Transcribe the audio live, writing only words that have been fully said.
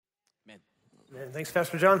Man, thanks,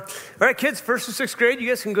 Pastor John. All right, kids, first and sixth grade, you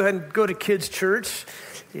guys can go ahead and go to kids' church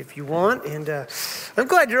if you want. And I'm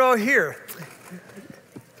glad you're all here.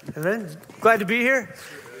 Amen. Glad to be here.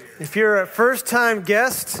 If you're a first-time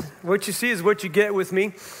guest, what you see is what you get with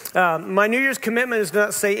me. My New Year's commitment is not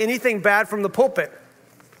to say anything bad from the pulpit.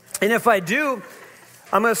 And if I do,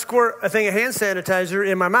 I'm going to squirt a thing of hand sanitizer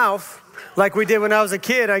in my mouth like we did when I was a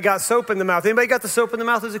kid. I got soap in the mouth. Anybody got the soap in the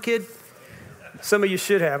mouth as a kid? Some of you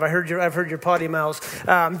should have. I've heard your potty mouths.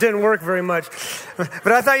 Didn't work very much. But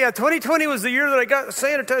I thought, 2020 was the year that I got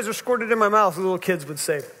sanitizer squirted in my mouth, the little kids would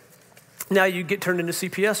say. Now you get turned into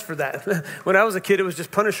CPS for that. When I was a kid, it was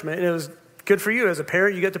just punishment, and it was good for you. As a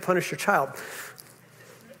parent, you get to punish your child.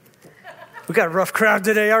 We got a rough crowd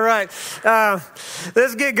today. All right.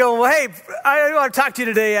 Let's get going. Well, hey, I want to talk to you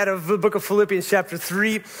today out of the book of Philippians chapter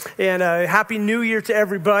 3. And Happy New Year to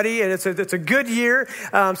everybody. And it's a good year.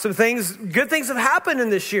 Good things have happened in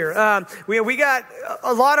this year. We got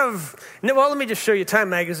a lot of, well, let me just show you Time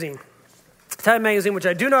Magazine. Time Magazine, which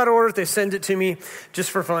I do not order. They send it to me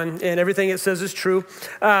just for fun. And everything it says is true.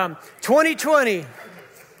 2020,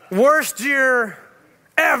 worst year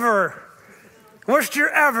ever. Worst year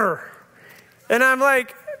ever. And I'm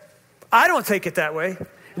like, I don't take it that way.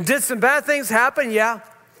 Did some bad things happen? Yeah.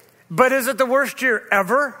 But is it the worst year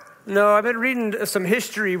ever? No, I've been reading some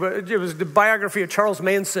history. It was the biography of Charles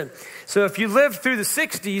Manson. So if you lived through the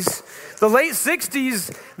 60s, the late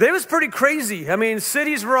 60s, they was pretty crazy. I mean,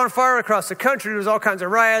 cities were on fire across the country. There was all kinds of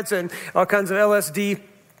riots and all kinds of LSD.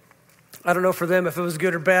 I don't know for them if it was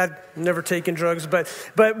good or bad. Never taken drugs. But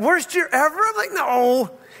worst year ever? I'm like,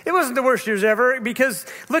 no. It wasn't the worst years ever because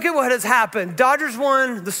look at what has happened. Dodgers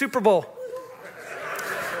won the Super Bowl.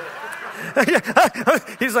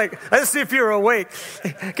 He's like, let's see if you're awake.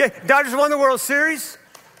 Okay, Dodgers won the World Series.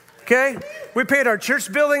 Okay, we paid our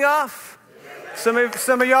church building off. Some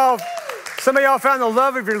of y'all found the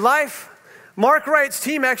love of your life. Mark Wright's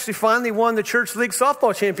team actually finally won the church league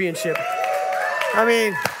softball championship. I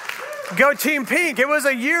mean, go Team Pink. It was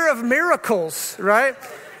a year of miracles, right?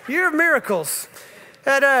 Year of miracles.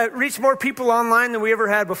 Had reached more people online than we ever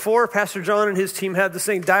had before. Pastor John and his team had this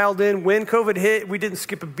thing dialed in. When COVID hit, we didn't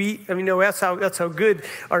skip a beat. I mean, no, that's how good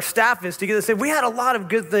our staff is to get this in. We had a lot of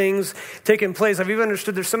good things taking place. I've even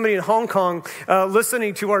understood there's somebody in Hong Kong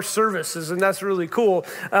listening to our services, and that's really cool.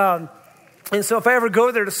 And so if I ever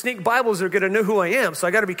go there to sneak Bibles, they're going to know who I am. So I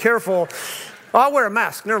got to be careful. I'll wear a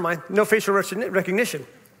mask. Never mind. No facial recognition.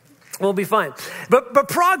 We'll be fine. But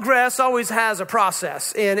progress always has a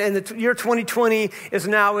process. And the year 2020 is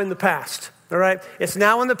now in the past. All right? It's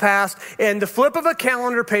now in the past. And the flip of a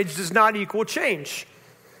calendar page does not equal change.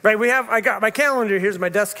 Right? I got my calendar. Here's my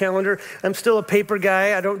desk calendar. I'm still a paper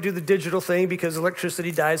guy. I don't do the digital thing because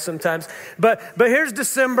electricity dies sometimes. But here's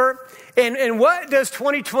December. And what does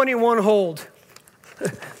 2021 hold?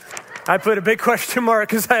 I put a big question mark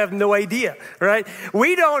because I have no idea. Right?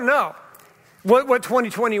 We don't know what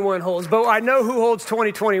 2021 holds, but I know who holds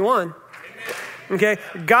 2021. Okay,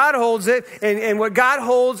 God holds it, and what God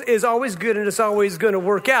holds is always good, and it's always going to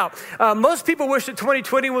work out. Most people wish that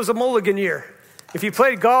 2020 was a mulligan year. If you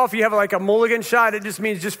played golf, you have like a mulligan shot. It just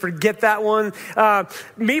means just forget that one.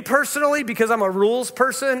 Me personally, because I'm a rules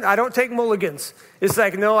person, I don't take mulligans. It's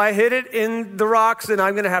like, no, I hit it in the rocks, and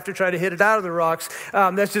I'm going to have to try to hit it out of the rocks.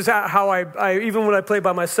 That's just how I even when I play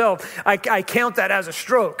by myself, I count that as a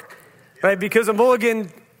stroke. Right, because a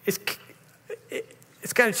mulligan it's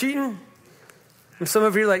kind of cheating. And some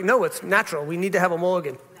of you are like, no, it's natural. We need to have a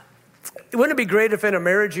mulligan. Wouldn't it be great if in a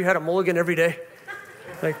marriage you had a mulligan every day?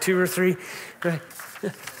 Like 2 or 3. Right?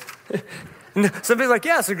 Some people are like,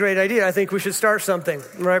 yeah, it's a great idea. I think we should start something,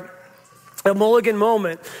 right? A mulligan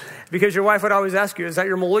moment. Because your wife would always ask you, is that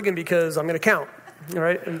your mulligan? Because I'm going to count, all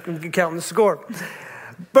right? I'm counting the score.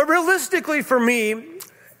 But realistically for me,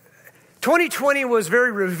 2020 was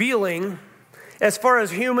very revealing as far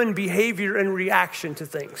as human behavior and reaction to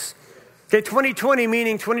things. Okay, 2020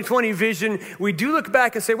 meaning 2020 vision, we do look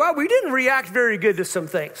back and say, wow, we didn't react very good to some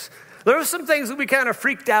things. There were some things that we kind of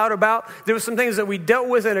freaked out about. There were some things that we dealt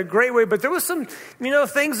with in a great way, but there was some,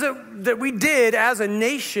 things that we did as a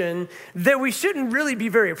nation that we shouldn't really be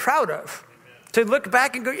very proud of. To look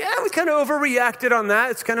back and go, yeah, we kind of overreacted on that.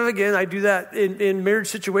 It's kind of, again, I do that in marriage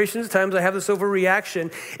situations. At times I have this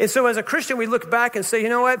overreaction. And so as a Christian, we look back and say, you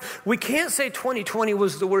know what? We can't say 2020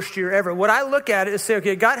 was the worst year ever. What I look at it is say,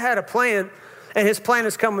 okay, God had a plan, and his plan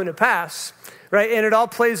is coming to pass, right? And it all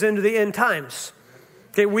plays into the end times.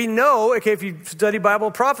 Okay, we know, if you study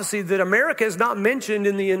Bible prophecy, that America is not mentioned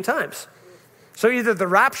in the end times. So either the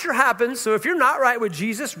rapture happens, so if you're not right with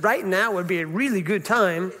Jesus, right now would be a really good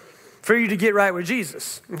time for you to get right with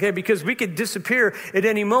Jesus, okay? Because we could disappear at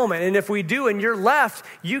any moment. And if we do and you're left,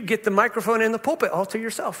 you get the microphone and the pulpit all to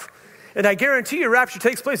yourself. And I guarantee you, rapture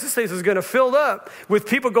takes place. This place is going to fill up with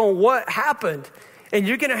people going, what happened? And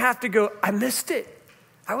you're going to have to go, I missed it.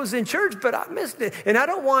 I was in church, but I missed it. And I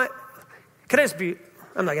don't want,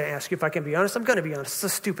 I'm not going to ask you if I can be honest. I'm going to be honest. It's a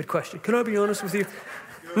stupid question. Can I be honest with you?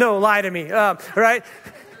 No, lie to me, right?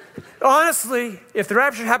 Honestly, if the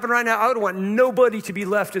rapture happened right now, I would want nobody to be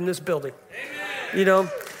left in this building. Amen. You know?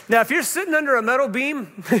 Now, if you're sitting under a metal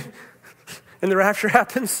beam and the rapture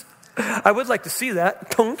happens, I would like to see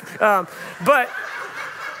that. But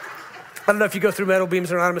I don't know if you go through metal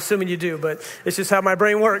beams or not. I'm assuming you do, but it's just how my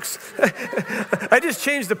brain works. I just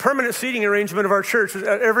changed the permanent seating arrangement of our church.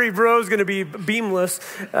 Every row is going to be beamless.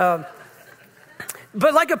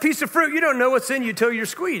 But like a piece of fruit, you don't know what's in you till you're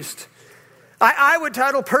squeezed. I would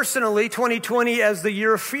title personally 2020 as the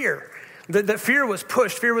year of fear. That fear was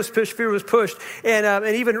pushed.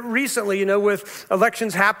 And even recently, you know, with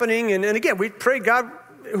elections happening, and again, we pray, God,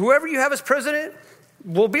 whoever you have as president,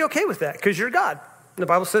 we'll be okay with that because you're God. The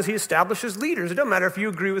Bible says he establishes leaders. It doesn't matter if you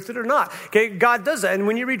agree with it or not. Okay, God does that. And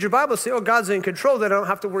when you read your Bible, say, oh, God's in control, then I don't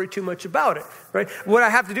have to worry too much about it, right? What I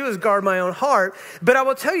have to do is guard my own heart. But I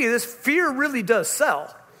will tell you, this fear really does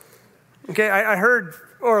sell. Okay, I heard,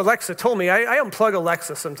 or Alexa told me, I unplug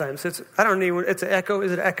Alexa sometimes. It's an Echo.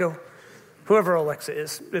 Is it Echo? Whoever Alexa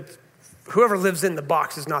is. Whoever lives in the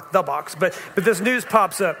box is not the box, but this news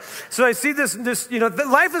pops up. So I see this, you know,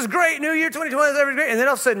 life is great, New Year 2020 is everything great, and then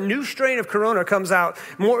all of a sudden, new strain of corona comes out,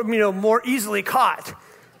 more easily caught.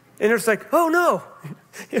 And it's like, oh no,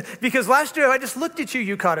 because last year I just looked at you,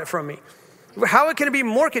 you caught it from me. How can it be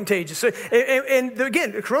more contagious? So, and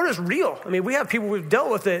again, corona is real. I mean, we have people who've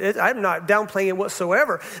dealt with it. I'm not downplaying it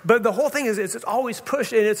whatsoever. But the whole thing is it's always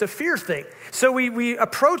pushed, and it's a fear thing. So we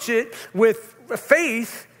approach it with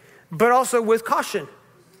faith, but also with caution,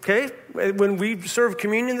 okay? When we serve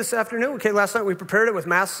communion this afternoon, okay, last night we prepared it with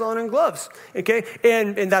masks on and gloves, okay?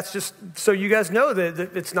 And that's just so you guys know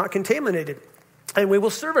that it's not contaminated. And we will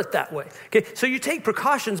serve it that way, okay? So you take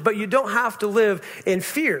precautions, but you don't have to live in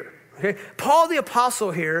fear. Okay? Paul the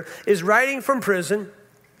Apostle here is writing from prison,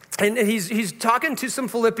 and he's talking to some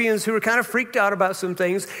Philippians who are kind of freaked out about some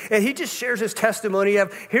things, and he just shares his testimony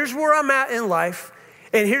of, here's where I'm at in life,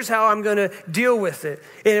 and here's how I'm going to deal with it.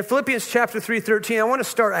 And in Philippians chapter 3:13, I want to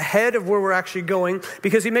start ahead of where we're actually going,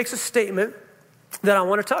 because he makes a statement that I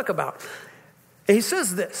want to talk about. And he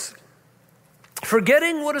says this,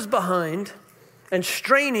 forgetting what is behind and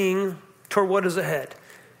straining toward what is ahead.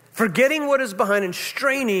 Forgetting what is behind and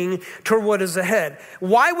straining toward what is ahead.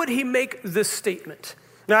 Why would he make this statement?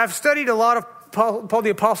 Now, I've studied a lot of Paul the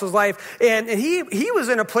Apostle's life, and he was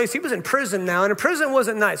in a place, he was in prison now, and a prison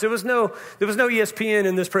wasn't nice. There was no ESPN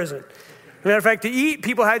in this prison. As a matter of fact, to eat,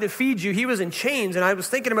 people had to feed you. He was in chains, and I was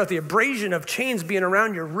thinking about the abrasion of chains being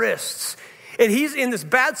around your wrists. And he's in this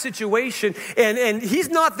bad situation, and he's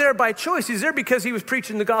not there by choice. He's there because he was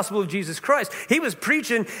preaching the gospel of Jesus Christ. He was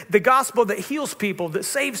preaching the gospel that heals people, that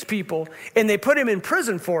saves people, and they put him in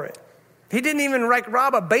prison for it. He didn't even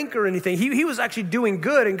rob a bank or anything. He was actually doing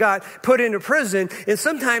good and got put into prison. And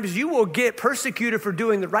sometimes you will get persecuted for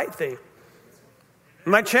doing the right thing.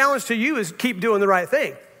 My challenge to you is keep doing the right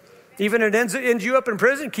thing. Even if it ends you up in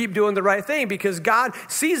prison, keep doing the right thing, because God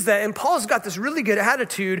sees that. And Paul's got this really good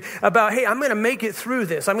attitude about, hey, I'm going to make it through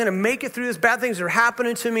this. I'm going to make it through this. Bad things are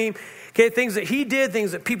happening to me. Okay, things that he did,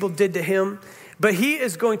 things that people did to him. But he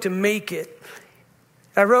is going to make it.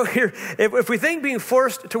 I wrote here, if we think being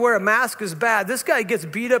forced to wear a mask is bad, this guy gets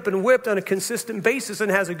beat up and whipped on a consistent basis and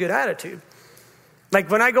has a good attitude. Like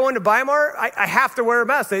when I go into Weimar, I have to wear a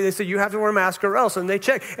mask. They say, you have to wear a mask or else, and they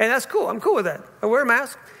check. And that's cool. I'm cool with that. I wear a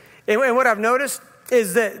mask. And what I've noticed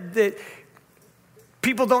is that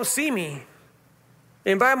people don't see me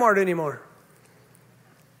in Weimar anymore.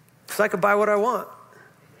 So I can buy what I want.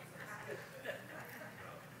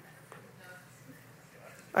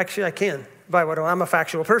 Actually, I can buy what I want. I'm a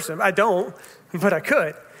factual person. I don't, but I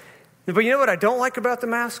could. But you know what I don't like about the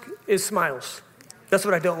mask is smiles. That's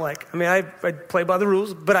what I don't like. I mean, I play by the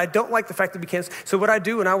rules, but I don't like the fact that we can't. So what I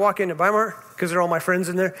do when I walk into Weimar, because they're all my friends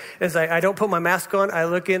in there, is I don't put my mask on. I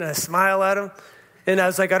look in and I smile at them. And I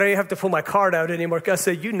was like, I don't even have to pull my card out anymore. I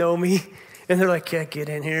said, you know me. And they're like, yeah, get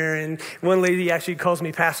in here. And one lady actually calls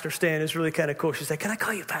me Pastor Stan. It's really kind of cool. She's like, can I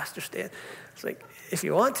call you Pastor Stan? It's like, if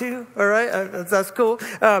you want to, all right, that's cool.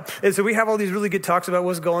 And so we have all these really good talks about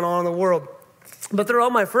what's going on in the world. But they're all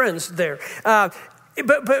my friends there.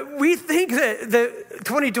 But we think that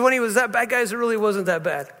 2020 was that bad, guys. It really wasn't that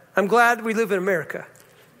bad. I'm glad we live in America.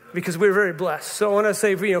 because we're very blessed. So I want to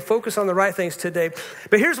say, focus on the right things today.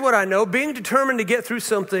 But here's what I know. Being determined to get through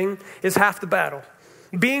something is half the battle.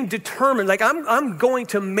 Being determined, like I'm going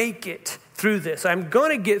to make it through this. I'm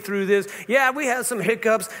going to get through this. Yeah, we had some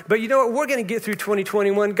hiccups, but you know what? We're going to get through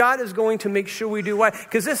 2021. God is going to make sure we do. Why?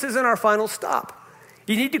 Because this isn't our final stop.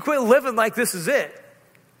 You need to quit living like this is it.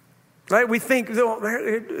 Right? We think,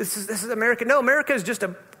 this is America. No, America is just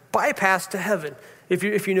a bypass to heaven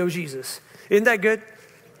if you know Jesus. Isn't that good?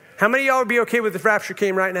 How many of y'all would be okay with if rapture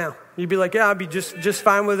came right now? You'd be like, yeah, I'd be just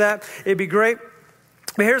fine with that. It'd be great.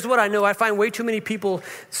 But here's what I know. I find way too many people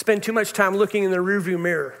spend too much time looking in the rearview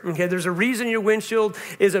mirror. Okay, there's a reason your windshield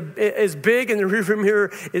is big and the rearview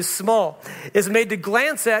mirror is small. It's made to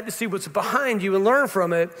glance at to see what's behind you and learn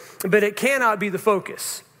from it, but it cannot be the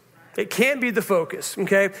focus. It can't be the focus,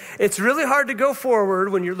 okay? It's really hard to go forward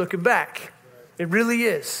when you're looking back. It really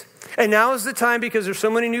is. And now is the time, because there's so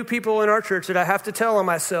many new people in our church that I have to tell on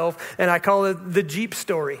myself, and I call it the Jeep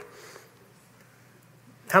story.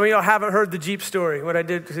 How many of y'all haven't heard the Jeep story? What I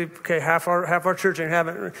did, okay, half our church and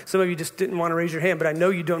haven't. Some of you just didn't want to raise your hand, but I know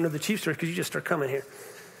you don't know the Jeep story because you just start coming here.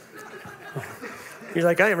 You're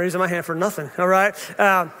like, I ain't raising my hand for nothing, all right?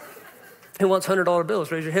 Who wants $100 bills?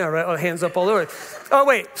 Raise your hand, all right? Oh, hands up all the way. Oh,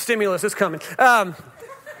 wait, stimulus is coming.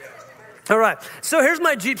 All right, so here's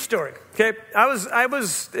my Jeep story, okay? I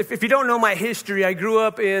was. If you don't know my history, I grew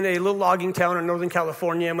up in a little logging town in Northern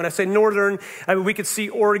California. And when I say northern, I mean, we could see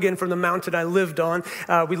Oregon from the mountain I lived on.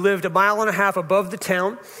 We lived 1.5 miles above the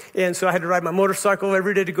town. And so I had to ride my motorcycle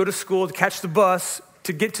every day to go to school, to catch the bus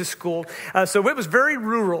to get to school. So it was very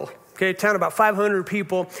rural, okay? Town about 500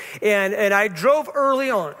 people. And I drove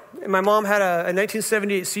early on. And my mom had a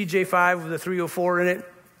 1978 CJ5 with a 304 in it.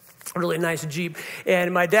 A really nice Jeep.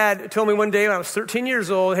 And my dad told me one day when I was 13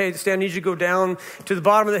 years old, hey, Stan, I need you to go down to the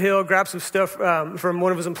bottom of the hill, grab some stuff from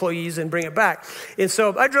one of his employees and bring it back. And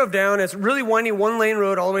so I drove down. It's a really windy one-lane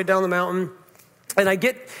road all the way down the mountain. And I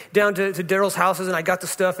get down to Daryl's houses, and I got the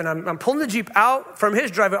stuff, and I'm pulling the Jeep out from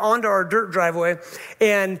his driveway onto our dirt driveway.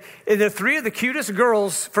 And the 3 of the cutest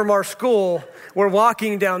girls from our school were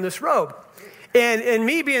walking down this road. And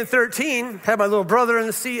me being 13, had my little brother in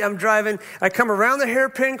the seat, I'm driving. I come around the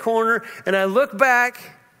hairpin corner, and I look back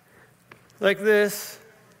like this.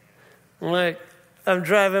 I'm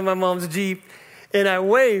driving my mom's Jeep, and I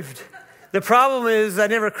waved. The problem is I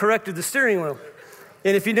never corrected the steering wheel.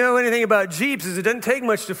 And if you know anything about Jeeps, is it doesn't take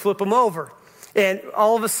much to flip them over. And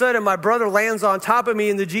all of a sudden, my brother lands on top of me,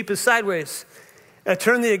 and the Jeep is sideways. I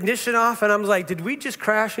turned the ignition off, and I was like, did we just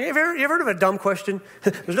crash? You ever heard of a dumb question?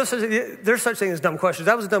 There's such thing as dumb questions.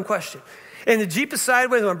 That was a dumb question. And the Jeep is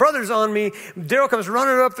sideways, my brother's on me. Daryl comes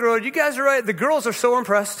running up the road. You guys are right. The girls are so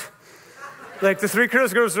impressed. Like the 3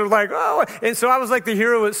 girls are like, oh. And so I was like the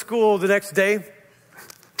hero at school the next day.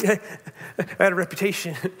 I had a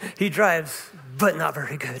reputation. He drives, but not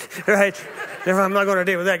very good, right? I'm not going on a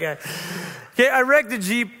date with that guy. Okay, I wrecked the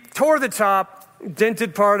Jeep, tore the top,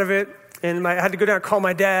 dented part of it. And I had to go down and call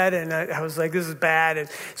my dad, and I was like, this is bad. And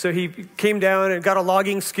so he came down and got a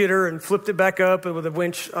logging skidder and flipped it back up with a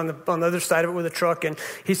winch on the other side of it with a truck. And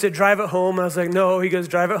he said, drive it home. And I was like, no. He goes,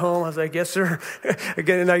 drive it home. I was like, yes, sir.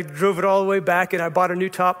 Again, and I drove it all the way back, and I bought a new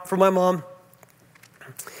top for my mom.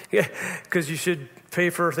 Yeah, because you should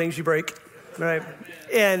pay for things you break, right?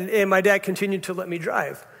 And my dad continued to let me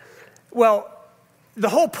drive. Well, the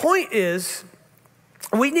whole point is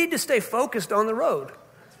we need to stay focused on the road.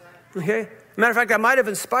 Okay? Matter of fact, I might have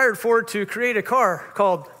inspired Ford to create a car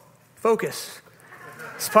called Focus.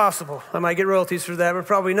 It's possible. I might get royalties for that, but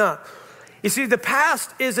probably not. You see, the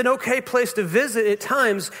past is an okay place to visit at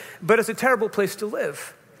times, but it's a terrible place to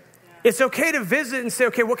live. It's okay to visit and say,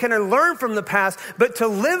 okay, what can I learn from the past? But to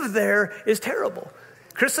live there is terrible.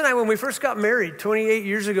 Chris and I, when we first got married 28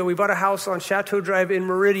 years ago, we bought a house on Chateau Drive in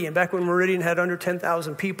Meridian, back when Meridian had under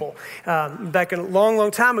 10,000 people. Back a long,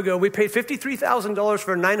 long time ago, we paid $53,000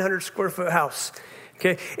 for a 900 square foot house.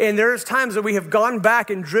 Okay, and there's times that we have gone back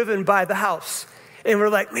and driven by the house. And we're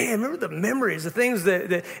like, man, remember the memories, the things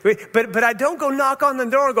but I don't go knock on the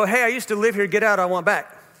door and go, hey, I used to live here, get out, I want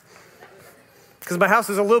back. Because my house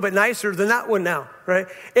is a little bit nicer than that one now, right?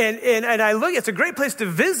 And I look, it's a great place to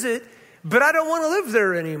visit, but I don't want to live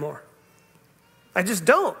there anymore. I just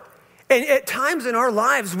don't. And at times in our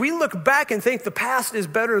lives, we look back and think the past is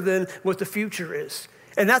better than what the future is.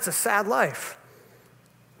 And that's a sad life.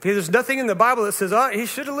 Because there's nothing in the Bible that says, oh, he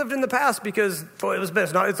should have lived in the past because, boy, it was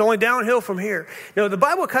best. No, it's only downhill from here. No, the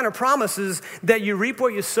Bible kind of promises that you reap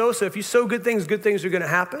what you sow. So if you sow good things are going to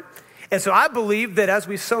happen. And so I believe that as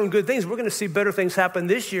we've sown good things, we're going to see better things happen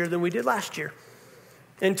this year than we did last year.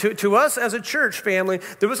 And to us as a church family,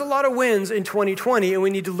 there was a lot of wins in 2020, and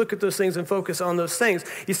we need to look at those things and focus on those things.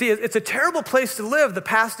 You see, it's a terrible place to live, the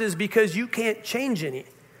past is, because you can't change any.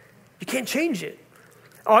 You can't change it.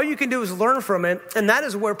 All you can do is learn from it, and that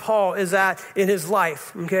is where Paul is at in his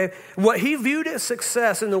life, okay? What he viewed as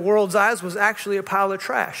success in the world's eyes was actually a pile of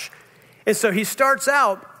trash. And so he starts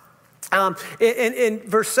out in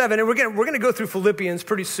verse 7, and we're going to go through Philippians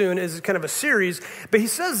pretty soon as kind of a series, but he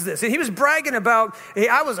says this, and he was bragging about, hey,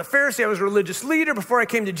 I was a Pharisee, I was a religious leader before I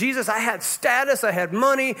came to Jesus, I had status, I had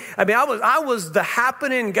money, I was the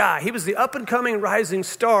happening guy. He was the up-and-coming rising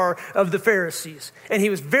star of the Pharisees, and he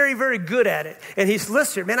was very, very good at it, and he's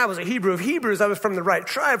listed, man, I was a Hebrew of Hebrews, I was from the right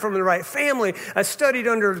tribe, from the right family, I studied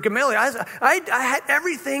under Gamaliel, I had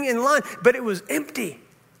everything in line, but it was empty.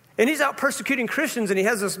 And he's out persecuting Christians, and he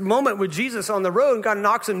has this moment with Jesus on the road, and God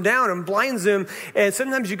knocks him down and blinds him. And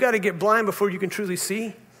sometimes you got to get blind before you can truly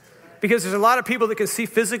see. Because there's a lot of people that can see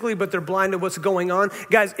physically, but they're blind to what's going on.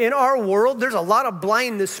 Guys, in our world, there's a lot of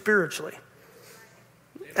blindness spiritually.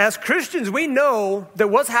 As Christians, we know that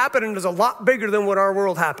what's happening is a lot bigger than what our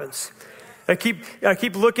world happens. I keep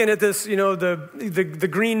looking at this, the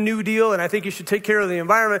Green New Deal, and I think you should take care of the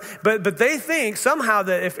environment. But they think somehow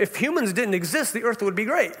that if humans didn't exist, the earth would be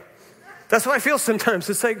great. That's how I feel sometimes.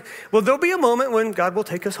 It's like, well, there'll be a moment when God will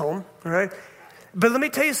take us home, all right? But let me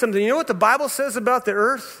tell you something. You know what the Bible says about the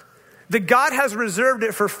earth? That God has reserved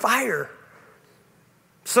it for fire.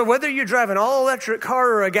 So whether you drive an all-electric car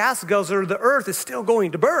or a gas guzzler, the earth is still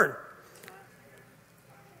going to burn.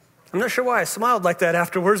 I'm not sure why I smiled like that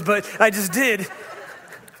afterwards, but I just did.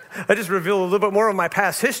 I just revealed a little bit more of my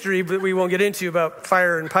past history, but we won't get into about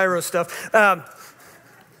fire and pyro stuff.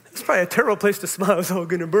 It's probably a terrible place to smile. It's all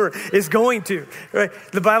going to burn. It's going to, right?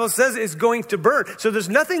 The Bible says it's going to burn. So there's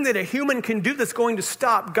nothing that a human can do that's going to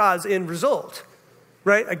stop God's end result,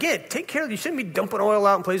 right? Again, take care. You shouldn't be dumping oil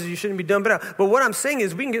out in places you shouldn't be dumping out. But what I'm saying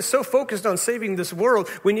is we can get so focused on saving this world,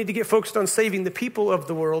 we need to get focused on saving the people of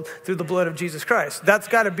the world through the blood of Jesus Christ. That's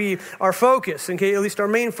got to be our focus, okay? At least our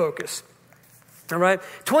main focus, all right?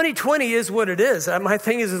 2020 is what it is. My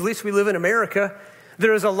thing is, at least we live in America.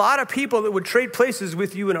 There is a lot of people that would trade places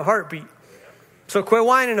with you in a heartbeat. So quit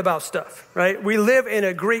whining about stuff, right? We live in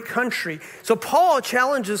a great country. So Paul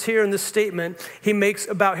challenges here in this statement he makes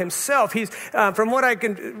about himself. He's, from what I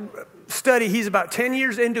can study, he's about 10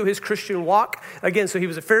 years into his Christian walk. Again, so he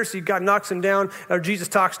was a Pharisee. God knocks him down, or Jesus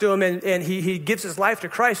talks to him, and he gives his life to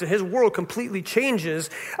Christ, and his world completely changes.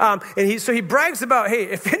 So he brags about, hey,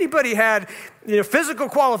 if anybody had physical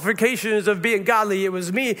qualifications of being godly, it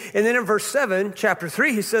was me. And then in verse 7, chapter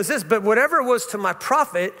 3, he says this, but whatever was to my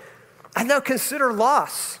profit, I now consider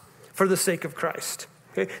loss for the sake of Christ.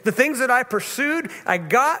 Okay? The things that I pursued, I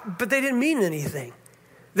got, but they didn't mean anything.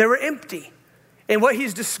 They were empty. And what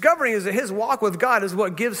he's discovering is that his walk with God is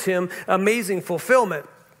what gives him amazing fulfillment.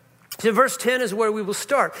 So verse 10 is where we will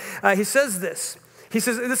start. He says this. He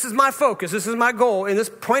says, this is my focus. This is my goal. In this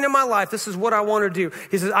point in my life, this is what I want to do.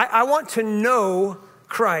 He says, I want to know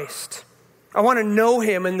Christ. I want to know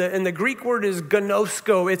him. And the Greek word is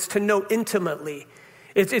gnosko. It's to know intimately.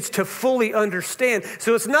 It's to fully understand.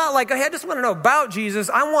 So it's not like, hey, I just want to know about Jesus.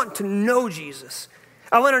 I want to know Jesus.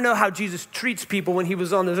 I want to know how Jesus treats people when he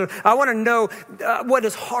was on this earth. I want to know what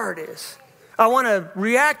his heart is. I want to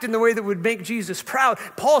react in the way that would make Jesus proud.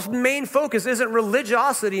 Paul's main focus isn't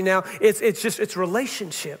religiosity now. It's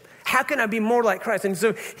relationship. How can I be more like Christ? And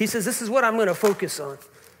so he says, this is what I'm going to focus on.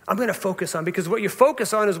 I'm going to focus on, because what you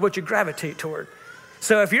focus on is what you gravitate toward.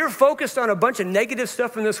 So if you're focused on a bunch of negative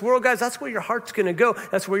stuff in this world, guys, that's where your heart's going to go.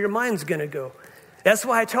 That's where your mind's going to go. That's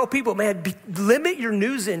why I tell people, man, limit your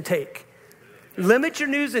news intake. Limit your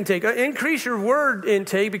news intake. Increase your word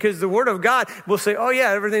intake, because the word of God will say, oh yeah,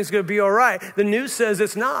 everything's going to be all right. The news says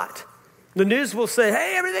it's not. The news will say,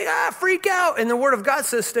 hey, everything, freak out. And the word of God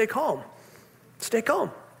says, stay calm. Stay calm.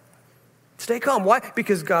 Stay calm. Why?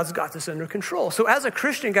 Because God's got this under control. So as a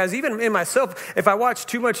Christian, guys, even in myself, if I watch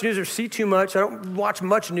too much news or see too much, I don't watch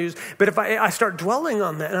much news, but if I start dwelling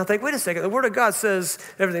on that, and I think, wait a second, the word of God says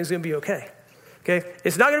everything's going to be okay. Okay?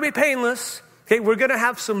 It's not going to be painless. Okay, we're going to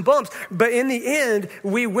have some bumps, but in the end,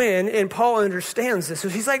 we win, and Paul understands this. So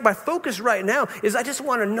he's like, my focus right now is I just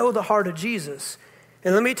want to know the heart of Jesus.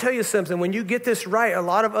 And let me tell you something, when you get this right, a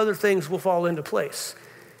lot of other things will fall into place.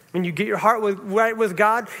 When you get your heart right with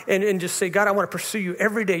God and just say, God, I want to pursue you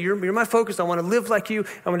every day. You're my focus. I want to live like you.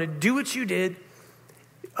 I want to do what you did.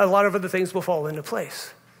 A lot of other things will fall into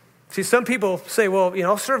place. See, some people say, well,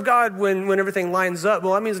 I'll serve God when everything lines up.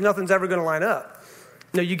 Well, that means nothing's ever going to line up.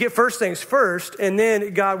 No, you get first things first, and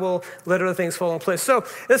then God will let other things fall in place. So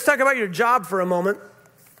let's talk about your job for a moment.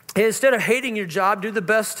 Instead of hating your job, do the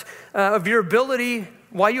best of your ability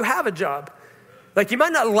why you have a job. Like, you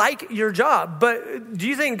might not like your job, but do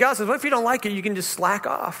you think God says, well, if you don't like it, you can just slack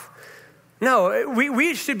off? No,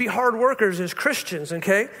 we should be hard workers as Christians,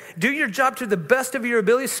 okay? Do your job to the best of your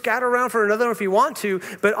ability, scatter around for another if you want to,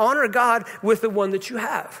 but honor God with the one that you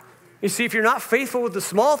have. You see, if you're not faithful with the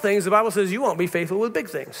small things, the Bible says you won't be faithful with big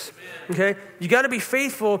things, okay? You got to be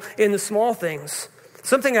faithful in the small things.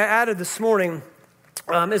 Something I added this morning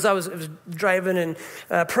as I was driving and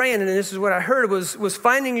praying, and this is what I heard, was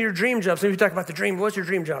finding your dream job. So if you talk about the dream, what's your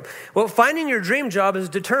dream job? Well, finding your dream job is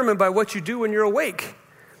determined by what you do when you're awake.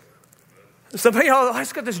 Somebody, I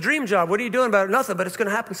just got this dream job. What are you doing about it? Nothing, but it's going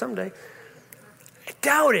to happen someday. I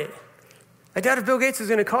doubt it. I doubt if Bill Gates is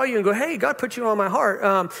going to call you and go, hey, God put you on my heart,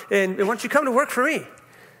 and why don't you come to work for me?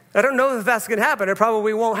 I don't know if that's going to happen. It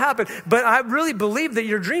probably won't happen. But I really believe that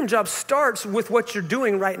your dream job starts with what you're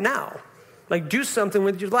doing right now. Like, do something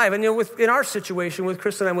with your life. And, in our situation with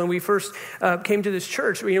Chris and I, when we first came to this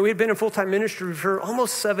church, we had been in full-time ministry for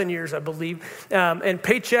almost 7 years, I believe, and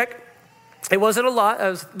paycheck. It wasn't a lot.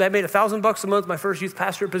 I made $1,000 a month, my first youth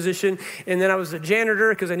pastor position, and then I was a janitor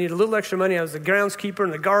because I needed a little extra money. I was the groundskeeper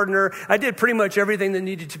and the gardener. I did pretty much everything that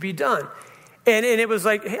needed to be done. And it was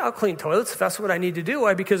like, hey, I'll clean toilets if that's what I need to do.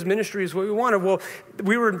 Why? Because ministry is what we wanted. Well,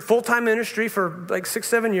 we were in full-time ministry for like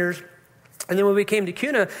 6-7 years, and then when we came to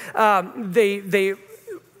CUNA,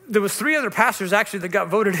 there was 3 other pastors actually that got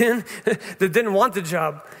voted in that didn't want the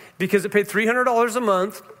job because it paid $300 a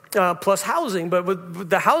month. Plus housing, but with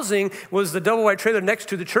the housing was the double wide trailer next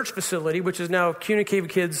to the church facility, which is now CUNA Cave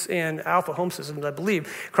Kids and Alpha Home Systems, I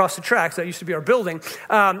believe, across the tracks. That used to be our building,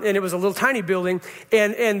 and it was a little tiny building.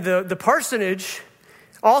 And the parsonage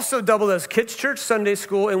also doubled as kids' church, Sunday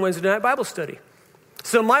school, and Wednesday night Bible study.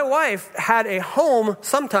 So my wife had a home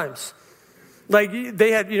sometimes. Like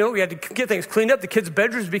they had, we had to get things cleaned up. The kids'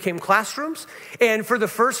 bedrooms became classrooms, and for the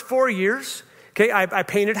first 4 years. Okay, I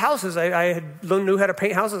painted houses. I knew how to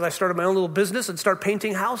paint houses. I started my own little business and started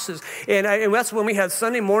painting houses. And that's when we had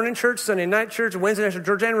Sunday morning church, Sunday night church, Wednesday night church.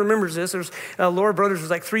 Georgiana remembers this. There's Laura Brothers was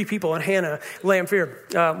like 3 people, and Hannah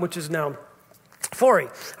Lamphir, which is now 40.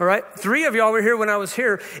 All right, 3 of y'all were here when I was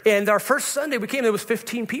here. And our first Sunday we came, there was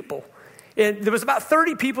 15 people. And there was about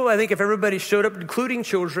 30 people, I think, if everybody showed up, including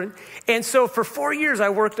children. And so for 4 years,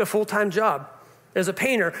 I worked a full-time job as a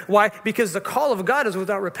painter. Why? Because the call of God is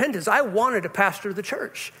without repentance. I wanted to pastor the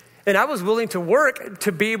church, and I was willing to work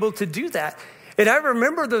to be able to do that. And I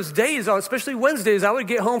remember those days, especially Wednesdays, I would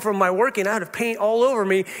get home from my work and I had paint all over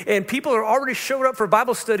me, and people are already showed up for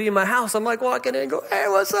Bible study in my house. I'm like walking in and go, hey,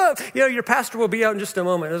 what's up? Your pastor will be out in just a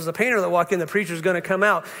moment. There's a painter that walked in, the preacher's going to come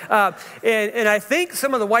out. And I think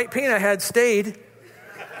some of the white paint I had stayed.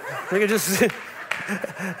 I think it just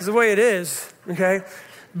is the way it is, okay?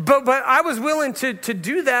 But I was willing to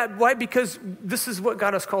do that. Why? Because this is what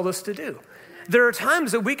God has called us to do. There are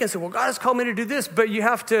times that we can say, well, God has called me to do this, but you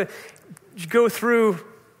have to go through,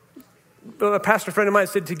 a pastor friend of mine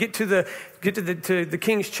said, to get to the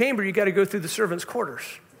king's chamber, you got to go through the servants' quarters.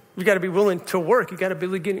 You got to be willing to work. You got to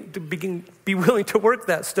be willing to work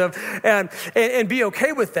that stuff and be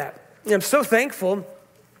okay with that. And I'm so thankful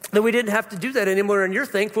that we didn't have to do that anymore, and you're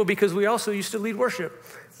thankful because we also used to lead worship.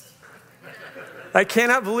 I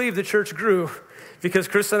cannot believe the church grew because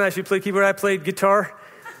Chris and I, she played keyboard, I played guitar.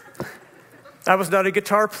 I was not a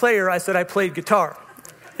guitar player. I said I played guitar.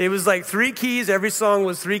 It was like 3 keys. Every song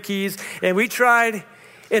was 3 keys. And we tried,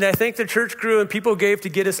 and I think the church grew and people gave to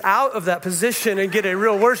get us out of that position and get a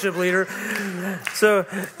real worship leader. So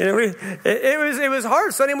it was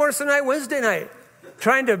hard. Sunday morning, Sunday night, Wednesday night.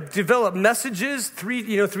 Trying to develop messages,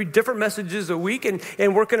 3 different messages a week,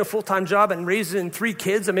 and working a full-time job and raising 3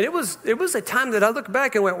 kids. I mean, it was a time that I look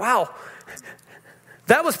back and went, wow,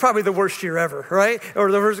 that was probably the worst year ever, right?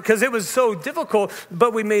 Because it was so difficult,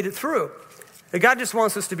 but we made it through. And God just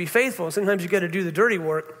wants us to be faithful. Sometimes you got to do the dirty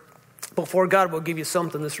work before God will give you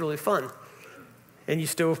something that's really fun, and you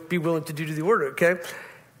still be willing to do the work. Okay.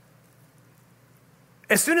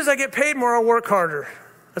 As soon as I get paid more, I'll work harder.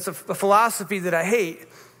 That's a philosophy that I hate.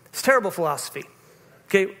 It's a terrible philosophy.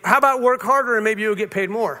 Okay, how about work harder and maybe you'll get paid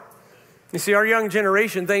more? You see, our young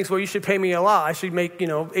generation thinks, well, you should pay me a lot. I should make,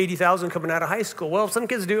 $80,000 coming out of high school. Well, some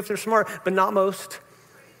kids do if they're smart, but not most.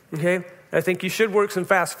 Okay, I think you should work some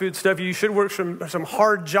fast food stuff. You should work some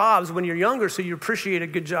hard jobs when you're younger, so you appreciate a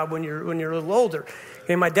good job when you're a little older.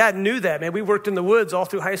 And my dad knew that, man. We worked in the woods all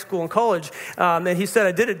through high school and college, and he said,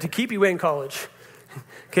 I did it to keep you in college.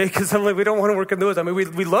 Okay, because I'm like, we don't want to work in the woods. I mean,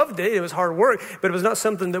 we loved it. It was hard work, but it was not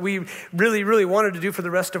something that we really, really wanted to do for the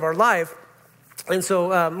rest of our life. And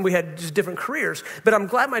so we had just different careers. But I'm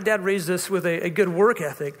glad my dad raised us with a good work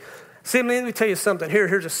ethic. See, let me tell you something.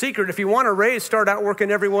 Here's a secret. If you want to raise, start out working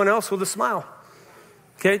everyone else with a smile.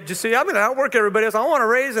 Okay, just say, I'm going to outwork everybody else. I want a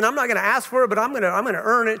raise, and I'm not going to ask for it, but I'm going to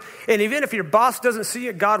earn it. And even if your boss doesn't see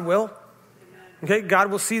it, God will. Okay,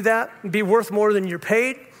 God will see that, be worth more than you're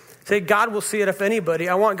paid. Say, God will see it if anybody.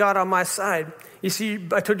 I want God on my side. You see,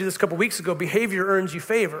 I told you this a couple weeks ago, behavior earns you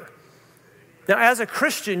favor. Now, as a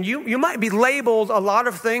Christian, you might be labeled a lot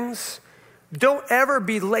of things. Don't ever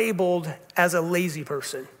be labeled as a lazy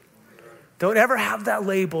person. Don't ever have that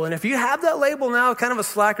label. And if you have that label now, kind of a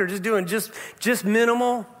slacker, just doing just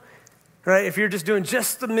minimal, right? If you're just doing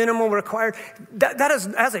just the minimum required, that is,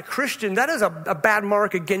 as a Christian, that is a bad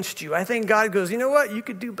mark against you. I think God goes, you know what? You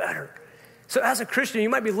could do better. So as a Christian, you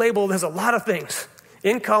might be labeled as a lot of things,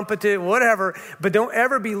 incompetent, whatever, but don't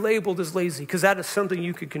ever be labeled as lazy, because that is something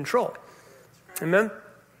you could control. Amen?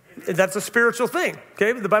 That's a spiritual thing,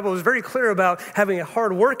 okay? The Bible is very clear about having a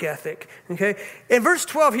hard work ethic, okay? In verse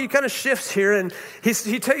 12, he kind of shifts here, and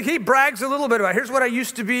he brags a little bit about, here's what I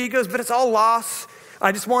used to be. He goes, but it's all loss.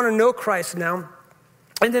 I just want to know Christ now.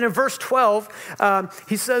 And then in verse 12,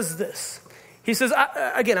 he says this. He says,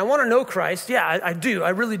 I want to know Christ. Yeah, I do. I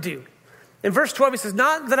really do. In verse 12, he says,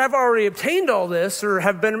 not that I've already obtained all this or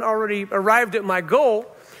have been already arrived at my goal,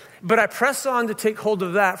 but I press on to take hold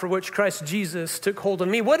of that for which Christ Jesus took hold of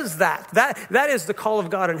me. What is that? That is the call of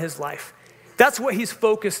God in his life. That's what he's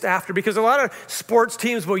focused after, because a lot of sports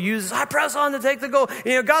teams will use, I press on to take the goal.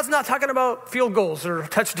 You know, God's not talking about field goals or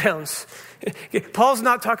touchdowns. Paul's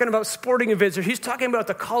not talking about sporting events. He's talking about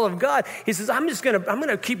the call of God. He says, I'm going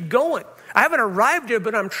to keep going. I haven't arrived here,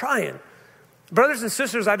 but I'm trying. Brothers and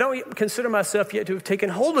sisters, I don't consider myself yet to have taken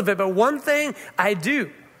hold of it, but one thing I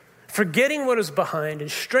do. Forgetting what is behind and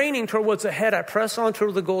straining toward what's ahead, I press on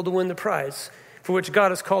toward the goal to win the prize for which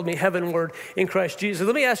God has called me heavenward in Christ Jesus.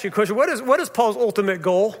 Let me ask you a question. What is Paul's ultimate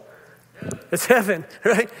goal? It's heaven,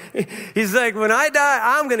 right? He's like, when I die,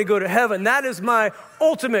 I'm going to go to heaven. That is my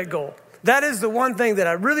ultimate goal. That is the one thing that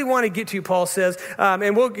I really want to get to, Paul says.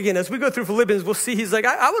 And again, as we go through Philippians, we'll see he's like,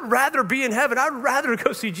 I would rather be in heaven. I'd rather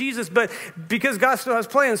go see Jesus, but because God still has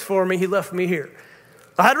plans for me, he left me here.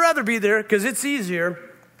 I'd rather be there because it's easier.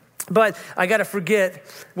 But I got to forget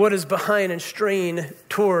what is behind and strain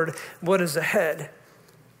toward what is ahead.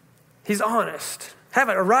 He's honest.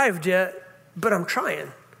 Haven't arrived yet, but I'm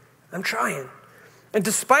trying. And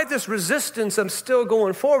despite this resistance, I'm still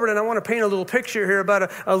going forward. And I want to paint a little picture here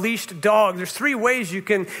about a leashed dog. There's 3 ways you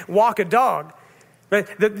can walk a dog. Right?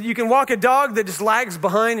 You can walk a dog that just lags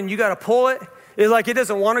behind and you got to pull it. It's like it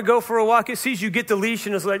doesn't want to go for a walk. It sees you get the leash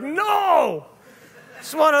and it's like, no!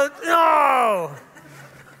 No!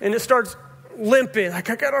 And it starts limping, like,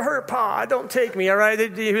 I got a hurt paw, don't take me, all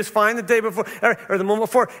right? He was fine the day before, or the moment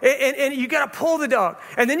before. And you got to pull the dog.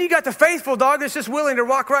 And then you got the faithful dog that's just willing to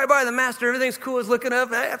walk right by the master. Everything's cool, it's looking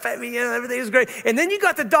up, everything's great. And then you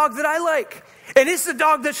got the dog that I like. And it's the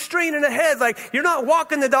dog that's straining ahead. Like, you're not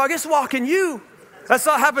walking the dog, it's walking you. I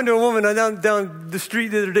saw it happen to a woman down the street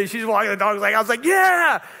the other day. She's walking the dog. I was like,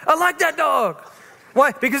 yeah, I like that dog.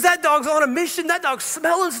 Why? Because that dog's on a mission. That dog's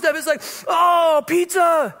smelling stuff. It's like, oh,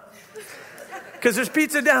 pizza. Because there's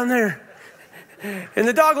pizza down there. And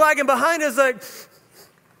the dog lagging behind is like,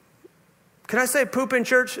 can I say poop in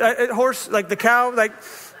church? Horse, like the cow, like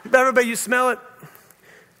everybody, you smell it.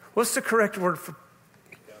 What's the correct word for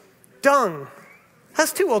dung?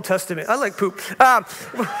 That's too Old Testament. I like poop.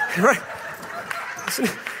 Right.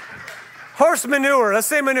 Horse manure. Let's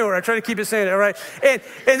say manure. I try to keep it saying it, all right? And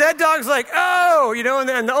that dog's like, oh, you know,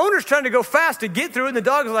 and the owner's trying to go fast to get through it, and the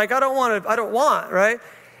dog's like, I don't want, right?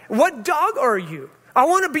 What dog are you? I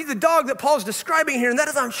want to be the dog that Paul's describing here, and that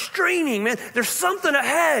is I'm straining, man. There's something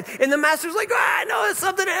ahead. And the master's like, I know there's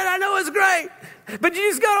something ahead. I know it's great. But you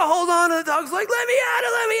just got to hold on. And the dog's like, let me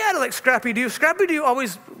at it, like Scrappy-Doo. Scrappy-Doo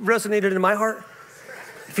always resonated in my heart.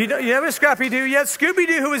 If you have a Scrappy-Doo, you had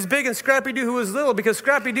Scooby-Doo who was big and Scrappy-Doo who was little, because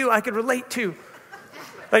Scrappy-Doo I could relate to.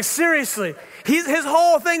 Like, seriously. His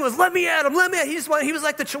whole thing was, let me at him. He was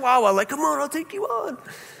like the Chihuahua, like, come on, I'll take you on.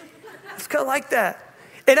 It's kind of like that.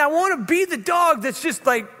 And I want to be the dog that's just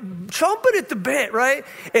like chomping at the bit, right?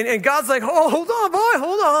 And God's like, oh, hold on, boy,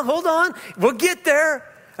 hold on. We'll get there.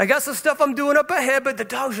 I got some stuff I'm doing up ahead, but the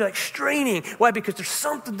dog's like straining. Why? Because there's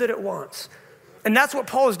something that it wants. And that's what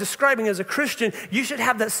Paul is describing as a Christian. You should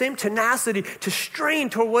have that same tenacity to strain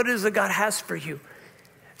toward what it is that God has for you.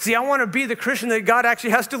 See, I want to be the Christian that God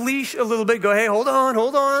actually has to leash a little bit. Go, hey, hold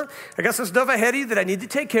on. I got some stuff ahead of you that I need to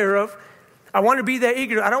take care of. I want to be that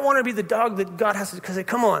eager. I don't want to be the dog that God has to say,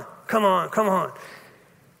 come on.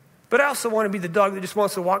 But I also want to be the dog that just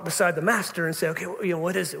wants to walk beside the master and say, okay,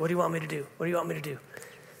 what is it? What do you want me to do?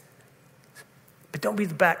 But don't be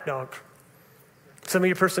the back dog. Some of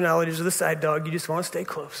your personalities are the side dog. You just want to stay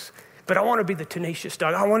close. but I want to be the tenacious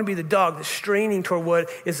dog. I want to be the dog that's straining toward what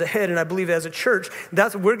is ahead. And I believe as a church,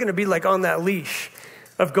 we're going to be like on that leash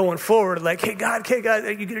of going forward. Like, hey, God, you're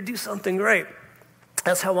going to do something great.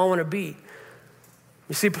 That's how I want to be.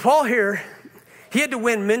 You see, Paul here, he had to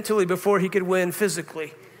win mentally before he could win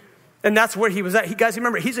physically. And that's where he was at. Guys,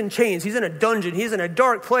 remember, he's in chains. He's in a dungeon. He's in a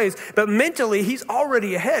dark place. But mentally, he's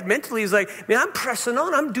already ahead. Mentally, he's like, man, I'm pressing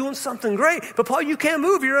on. I'm doing something great. But Paul, you can't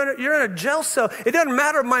move. You're in a jail cell. It doesn't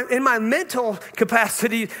matter in my mental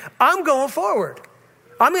capacity. I'm going forward.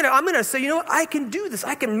 I'm gonna say, you know what? I can do this.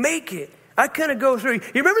 I can make it. I kind of go through.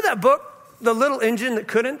 You remember that book, The Little Engine That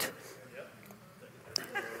Couldn't?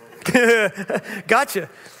 Gotcha.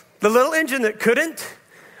 The Little Engine That Couldn't.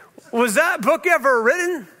 Was that book ever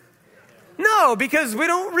written? No, because we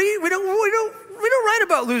don't write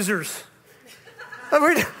about losers.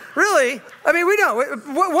 Really? I mean, we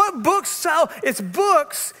don't. What books sell? It's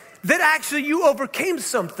books that actually you overcame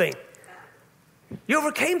something. You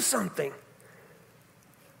overcame something.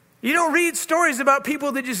 You don't read stories about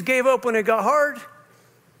people that just gave up when it got hard.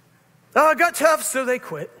 Oh, it got tough, so they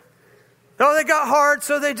quit. Oh, they got hard,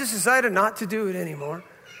 so they just decided not to do it anymore.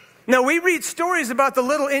 Now, we read stories about the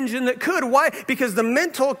little engine that could. Why? Because the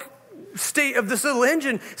mental state of this little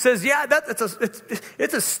engine says, yeah,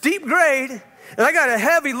 it's a steep grade, and I got a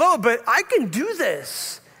heavy load, but I can do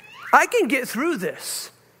this. I can get through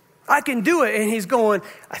this. I can do it. And he's going,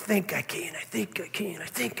 I think I can.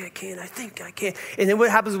 And then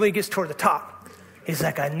what happens when he gets toward the top? He's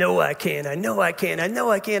like, I know I can. And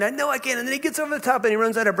then he gets over the top and he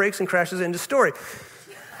runs out of brakes and crashes into story.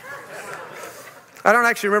 I don't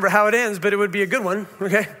actually remember how it ends, but it would be a good one,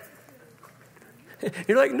 okay?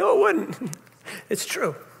 You're like, no, it wouldn't. It's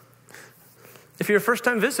true. If you're a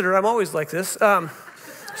first-time visitor, I'm always like this.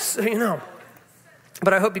 So you know.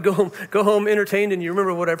 But I hope you go home entertained and you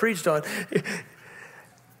remember what I preached on. The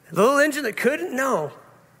little engine that couldn't? No.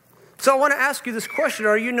 So I want to ask you this question.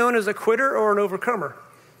 Are you known as a quitter or an overcomer?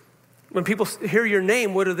 When people hear your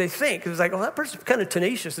name, what do they think? It's like, oh, that person's kind of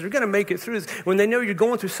tenacious. They're going to make it through this. When they know you're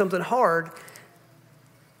going through something hard,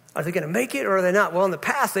 are they going to make it or are they not? Well, in the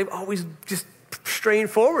past, they've always just strained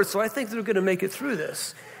forward. So I think they're going to make it through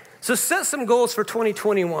this. So set some goals for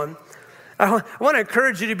 2021. I want to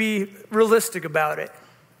encourage you to be realistic about it.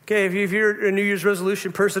 Okay, if you're a New Year's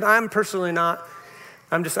resolution person, I'm personally not.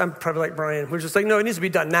 I'm probably like Brian. We're just like, no, it needs to be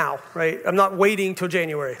done now, right? I'm not waiting till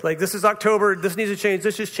January. Like, this is October. This needs to change.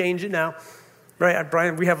 Let's just change it now, right?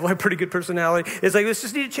 Brian, we have a pretty good personality. It's like, let's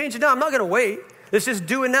just need to change it now. I'm not going to wait. Let's just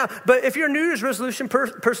do it now. But if you're a New Year's resolution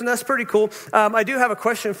person, that's pretty cool. I do have a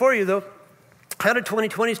question for you, though. How did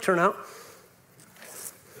 2020s turn out?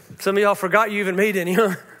 Some of y'all forgot you even made any,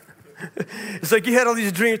 huh? It's like you had all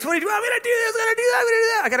these dreams. 2020, I'm going to do this, I'm going to do that, I'm going to do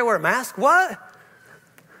that. I got to wear a mask? What?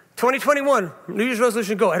 2021, New Year's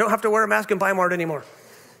resolution, go. I don't have to wear a mask in Bi-Mart anymore.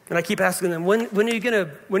 And I keep asking them, when are you gonna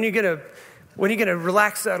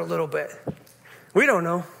relax that a little bit? We don't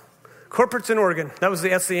know. Corporate's in Oregon. That's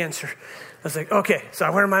the answer. I was like, okay, so I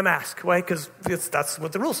wear my mask. Why? Because that's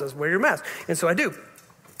what the rule says. Wear your mask. And so I do.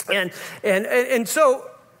 And so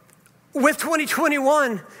with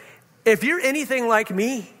 2021, if you're anything like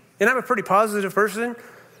me, and I'm a pretty positive person,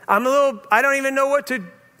 I don't even know what to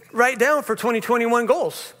write down for 2021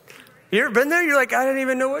 goals. You ever been there? You're like, I don't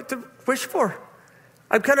even know what to wish for.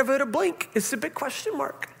 I'm kind of at a blank. It's a big question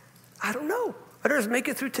mark. I don't know. I just make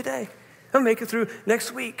it through today. I'll make it through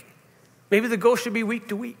next week. Maybe the goal should be week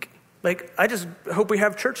to week. Like, I just hope we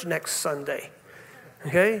have church next Sunday.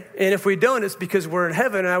 Okay? And if we don't, it's because we're in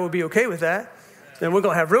heaven, and I will be okay with that. And we're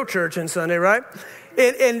going to have real church on Sunday, right?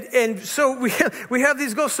 And so we have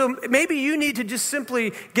these goals. So maybe you need to just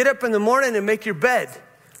simply get up in the morning and make your bed.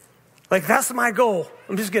 Like, that's my goal.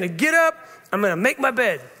 I'm just going to get up. I'm going to make my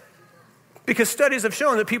bed. Because studies have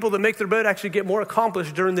shown that people that make their bed actually get more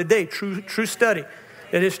accomplished during the day. True study.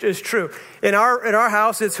 It is true. In our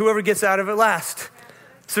house, it's whoever gets out of it last.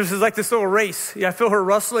 So this is like this little race. Yeah, I feel her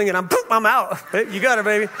rustling, and I'm out. Hey, you got it,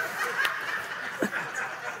 baby.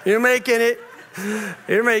 You're making it.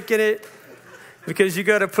 Because you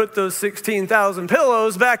got to put those 16,000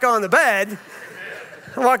 pillows back on the bed.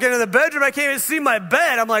 I walk into the bedroom, I can't even see my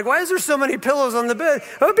bed. I'm like, why is there so many pillows on the bed?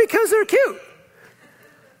 Oh, because they're cute.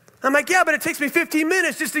 I'm like, yeah, but it takes me 15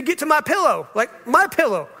 minutes just to get to my pillow. Like, my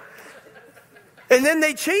pillow. And then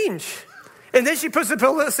they change. And then she puts the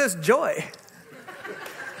pillow that says joy.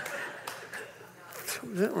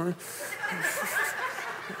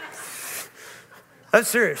 That's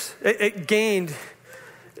serious. It gained.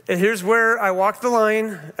 And here's where I walk the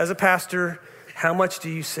line as a pastor. How much do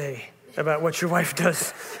you say about what your wife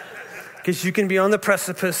does? Because you can be on the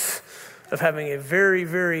precipice of having a very,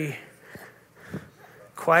 very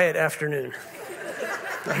quiet afternoon.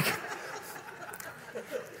 Like,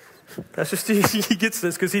 that's just, he gets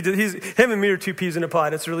this because him and me are two peas in a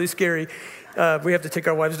pod. It's really scary. We have to take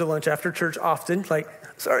our wives to lunch after church often. Like,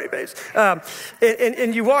 sorry, babes.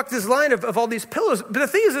 And you walk this line of all these pillows. But the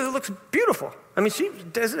thing is, it looks beautiful. I mean, she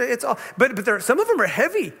does it. It's all, but some of them are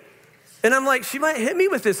heavy. And I'm like, she might hit me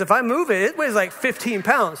with this. If I move it, it weighs like 15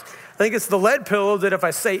 pounds. I think it's the lead pillow that if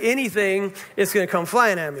I say anything, it's going to come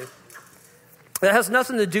flying at me. That has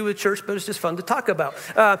nothing to do with church, but it's just fun to talk about.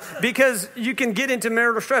 Because you can get into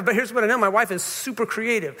marital strife. But here's what I know. My wife is super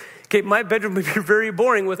creative. Okay, my bedroom would be very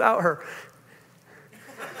boring without her.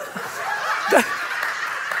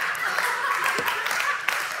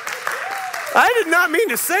 I did not mean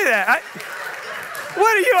to say that.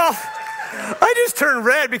 What are you all? I just turned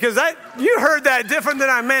red because you heard that different than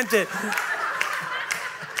I meant it.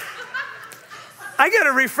 I got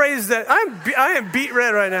to rephrase that. I am beat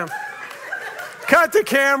red right now. Cut the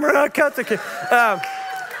camera.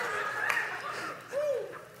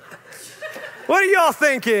 What are y'all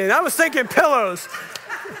thinking? I was thinking pillows.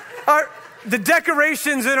 The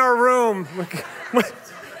decorations in our room.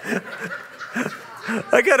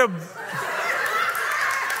 I got to...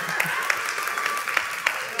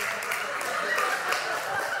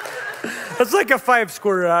 It's like a 5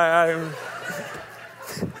 square.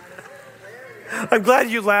 I'm glad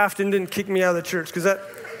you laughed and didn't kick me out of the church because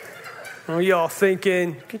y'all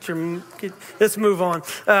thinking, let's move on.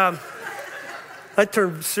 I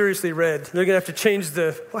turned seriously red. They're going to have to change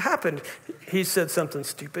what happened? He said something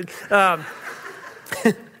stupid. I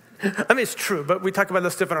mean, it's true, but we talk about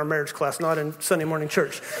this stuff in our marriage class, not in Sunday morning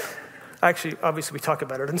church. Actually, obviously, we talk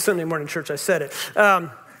about it. In Sunday morning church, I said it. Out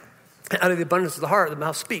of the abundance of the heart, the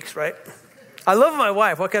mouth speaks, right? I love my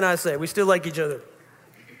wife. What can I say? We still like each other.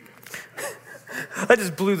 I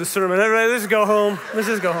just blew the sermon. Let's go home. Let's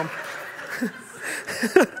just go home.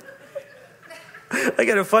 I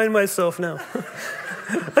got to find myself now.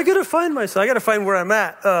 I got to find where I'm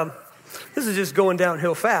at. This is just going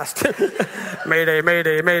downhill fast. Mayday,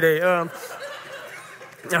 mayday, mayday. All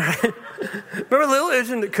right. Remember the little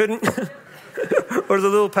agent that couldn't? Or the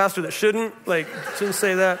little pastor that shouldn't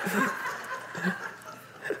say that?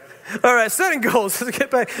 All right, setting goals. Let's get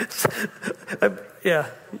back. Yeah.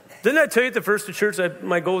 Didn't I tell you at the first of church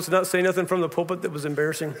my goal was to not say nothing from the pulpit that was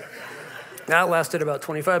embarrassing? That lasted about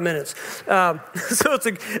 25 minutes. So it's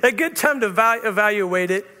a good time to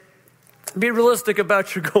evaluate it. Be realistic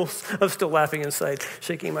about your goals. I'm still laughing inside,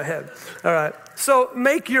 shaking my head. All right. So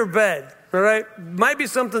make your bed. All right. Might be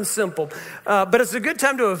something simple. But it's a good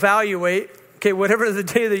time to evaluate. Okay, whatever the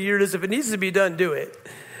day of the year it is, if it needs to be done, do it.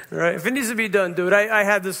 All right. If it needs to be done, do it. I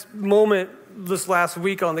had this moment this last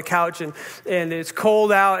week on the couch, and it's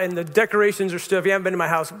cold out, and the decorations are still. If you haven't been to my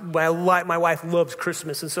house, my wife loves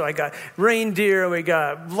Christmas, and so I got reindeer, and we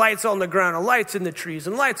got lights on the ground, and lights in the trees,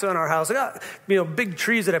 and lights on our house. I got big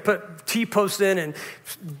trees that I put T-posts in and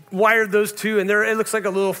wired those two, and it looks like a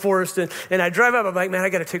little forest. And I drive up, I'm like, man, I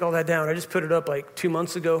got to take all that down. I just put it up like 2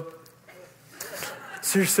 months ago.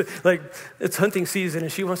 Seriously, it's hunting season,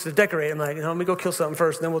 and she wants to decorate. I'm like, let me go kill something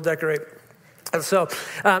first, and then we'll decorate. And so,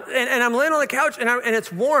 and I'm laying on the couch, and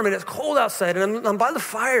it's warm, and it's cold outside, and I'm by the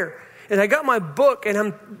fire, and I got my book, and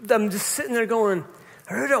I'm just sitting there going,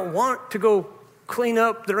 I really don't want to go clean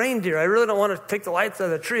up the reindeer. I really don't want to take the lights out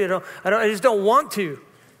of the tree. I just don't want to.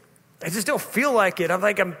 I just don't feel like it.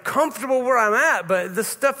 I'm comfortable where I'm at, but this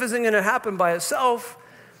stuff isn't going to happen by itself.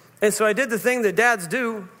 And so I did the thing that dads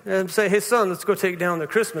do and say, hey, son, let's go take down the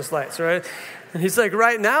Christmas lights, right? And he's like,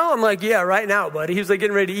 right now? I'm like, yeah, right now, buddy. He was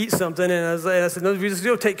getting ready to eat something. And I said, no, we just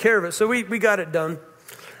go take care of it. So we got it done.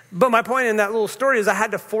 But my point in that little story is I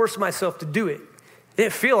had to force myself to do it. It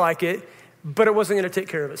didn't feel like it, but it wasn't going to take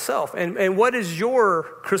care of itself. And what is your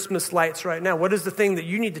Christmas lights right now? What is the thing that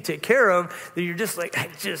you need to take care of that you're just like, I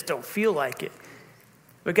just don't feel like it?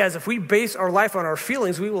 But guys, if we base our life on our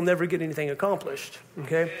feelings, we will never get anything accomplished,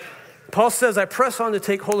 okay? Paul says, I press on to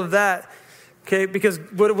take hold of that, okay? Because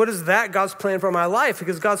what is that? God's plan for my life.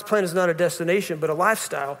 Because God's plan is not a destination, but a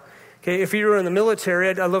lifestyle, okay? If you're in the military,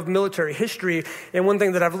 I love military history, and one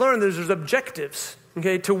thing that I've learned is there's objectives,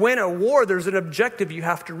 okay? To win a war, there's an objective you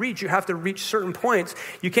have to reach. You have to reach certain points.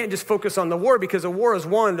 You can't just focus on the war because a war is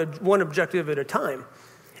one objective at a time.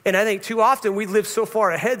 And I think too often we live so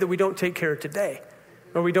far ahead that we don't take care of today.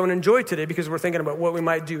 Or we don't enjoy today because we're thinking about what we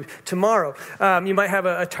might do tomorrow. You might have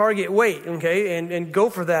a target weight, okay, and go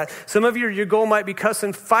for that. Some of your goal might be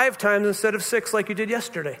cussing 5 times instead of 6 like you did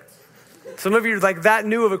yesterday. Some of you are like that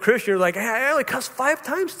new of a Christian. You're like, hey, I only cussed 5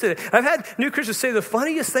 times today. I've had new Christians say the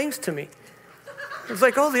funniest things to me. It's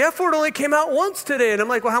like, oh, the F word only came out once today. And I'm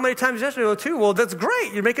like, well, how many times yesterday? Well, 2. Well, that's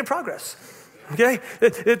great. You're making progress. okay?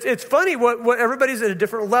 It's funny what everybody's at a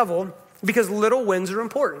different level because little wins are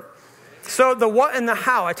important. So the what and the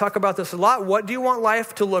how, I talk about this a lot. What do you want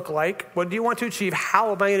life to look like? What do you want to achieve?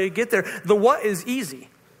 How am I going to get there? The what is easy.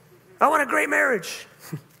 I want a great marriage.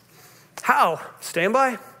 How? Stand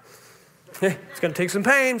by. It's going to take some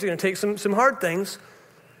pain. It's going to take some hard things.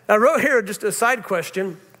 I wrote here just a side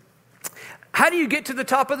question. How do you get to the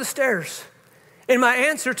top of the stairs? And my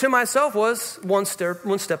answer to myself was one step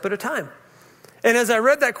at a time. And as I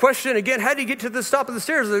read that question again, how do you get to the top of the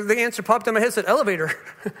stairs? The answer popped in my head, said elevator.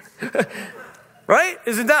 Right?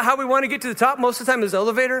 Isn't that how we want to get to the top most of the time is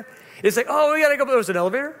elevator? It's like, oh, we got to go, there's an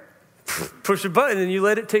elevator. Push a button and you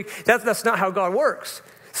let it take. That's not how God works.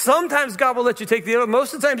 Sometimes God will let you take the elevator.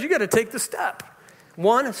 Most of the times you got to take the step.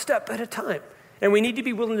 One step at a time. And we need to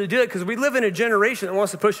be willing to do it because we live in a generation that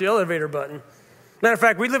wants to push the elevator button. Matter of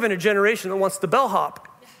fact, we live in a generation that wants the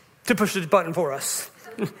bellhop to push the button for us.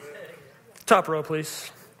 Top row,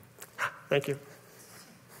 please. Thank you.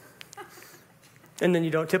 And then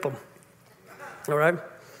you don't tip them. All right?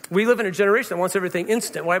 We live in a generation that wants everything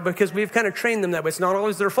instant. Why? Because we've kind of trained them that way. It's not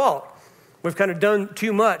always their fault. We've kind of done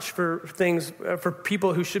too much for things, for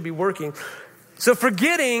people who should be working. So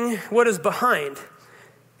forgetting what is behind.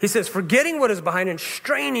 He says, forgetting what is behind and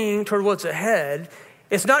straining toward what's ahead.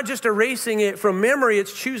 It's not just erasing it from memory.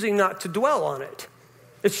 It's choosing not to dwell on it.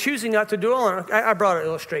 It's choosing not to dwell on it. I brought an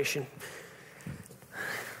illustration.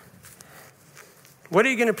 What are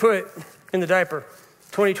you going to put in the diaper?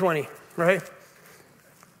 2020, right?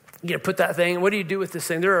 You're going to put that thing. What do you do with this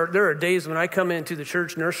thing? There are days when I come into the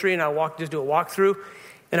church nursery and I just do a walkthrough,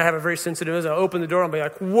 and I have a very sensitive nose. I open the door and I'll be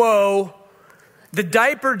like, whoa, the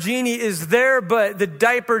diaper genie is there, but the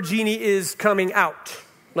diaper genie is coming out.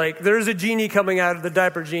 Like there's a genie coming out of the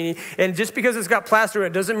diaper genie, and just because it's got plaster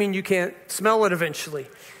in it doesn't mean you can't smell it eventually.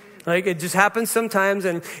 Like it just happens sometimes,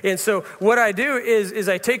 and so what I do is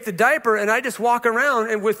I take the diaper and I just walk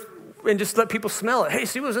around and just let people smell it. Hey,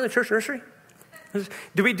 see what was in the church nursery?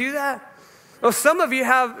 Do we do that? Well, some of you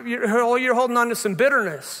you're holding on to some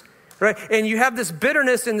bitterness, right? And you have this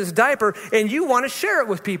bitterness in this diaper, and you want to share it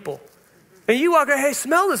with people. And you walk out, hey,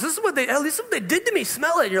 smell this. This is what they did to me.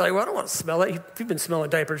 Smell it. You're like, well, I don't want to smell it. You've been smelling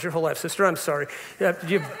diapers your whole life, sister. I'm sorry. You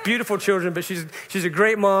have beautiful children, but she's a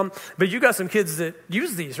great mom. But you got some kids that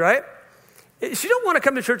use these, right? She don't want to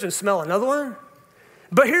come to church and smell another one.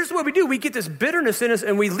 But here's what we do. We get this bitterness in us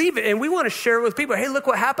and we leave it and we want to share it with people. Hey, look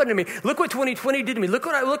what happened to me. Look what 2020 did to me. Look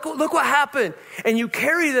what happened. And you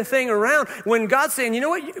carry the thing around when God's saying, you know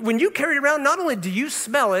what? When you carry it around, not only do you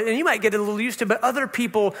smell it and you might get a little used to it, but other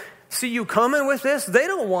people see you coming with this. They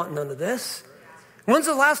don't want none of this. When's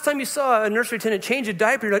the last time you saw a nursery attendant change a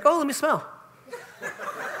diaper? You're like, oh, let me smell.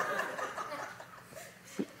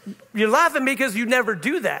 You're laughing because you never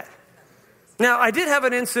do that. Now, I did have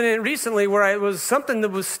an incident recently where it was something that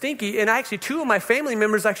was stinky, and two of my family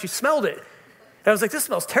members actually smelled it. And I was like, this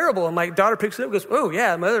smells terrible. And my daughter picks it up and goes, oh,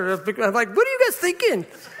 yeah. I'm like, what are you guys thinking?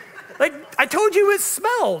 Like, I told you it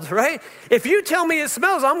smelled, right? If you tell me it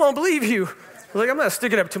smells, I'm going to believe you. I was like, I'm going to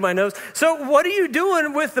stick it up to my nose. So what are you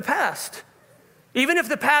doing with the past? Even if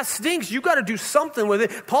the past stinks, you got to do something with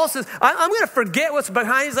it. Paul says, I'm going to forget what's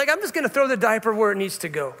behind. He's like, I'm just going to throw the diaper where it needs to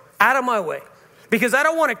go, out of my way. Because I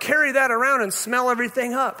don't want to carry that around and smell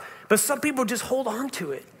everything up. But some people just hold on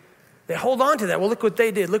to it. They hold on to that. Well, look what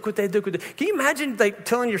they did. Look what they did. Can you imagine like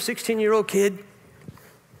telling your 16-year-old kid,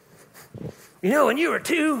 you know, when you were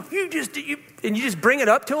 2, you just bring it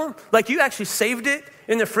up to him? Like you actually saved it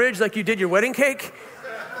in the fridge like you did your wedding cake?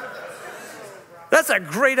 That's a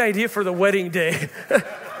great idea for the wedding day.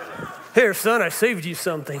 Here, son, I saved you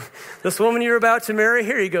something. This woman you're about to marry,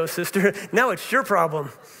 here you go, sister. Now it's your problem.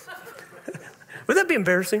 Would that be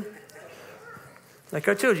embarrassing? Like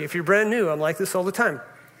I told you, if you're brand new, I'm like this all the time.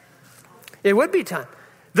 It would be time.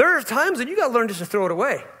 There are times that you got to learn just to throw it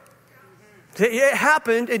away. It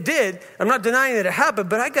happened. It did. I'm not denying that it happened,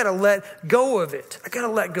 but I got to let go of it. I got to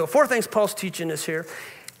let go. 4 things Paul's teaching us here,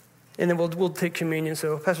 and then we'll take communion.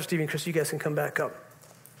 So Pastor Steve and Chris, you guys can come back up.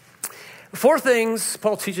 4 things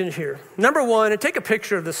Paul's teaching here. Number 1, and take a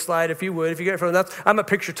picture of this slide if you would. If you get it from that, I'm a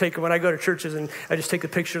picture taker when I go to churches, and I just take a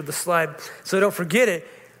picture of the slide so don't forget it.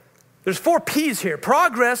 There's 4 P's here.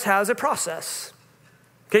 Progress has a process.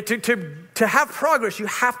 Okay, to have progress, you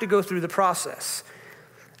have to go through the process.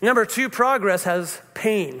 Number 2, progress has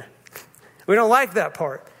pain. We don't like that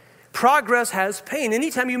part. Progress has pain.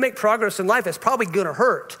 Anytime you make progress in life, it's probably going to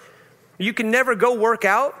hurt. You can never go work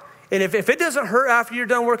out. And if it doesn't hurt after you're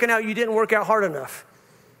done working out, you didn't work out hard enough,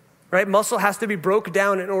 right? Muscle has to be broken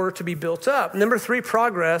down in order to be built up. Number 3,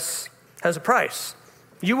 progress has a price.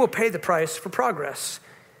 You will pay the price for progress.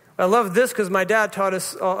 I love this because my dad taught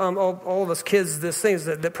us, all of us kids, this thing, is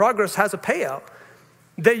that progress has a payout.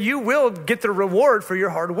 That you will get the reward for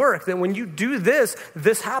your hard work. That when you do this,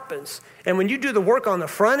 this happens. And when you do the work on the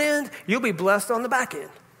front end, you'll be blessed on the back end.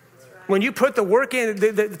 When you put the work in,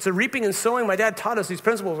 it's a reaping and sowing. My dad taught us these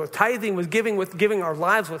principles with tithing, with giving our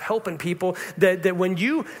lives, with helping people. That when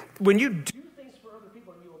you do things for other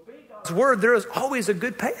people and you obey God's word, there is always a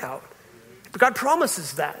good payout. God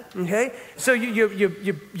promises that. Okay, so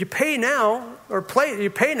you pay now or play. You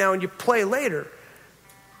pay now and you play later.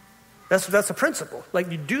 That's a principle.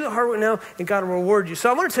 Like you do the hard work now and God will reward you. So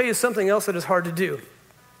I want to tell you something else that is hard to do,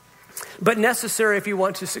 but necessary if you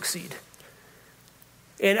want to succeed.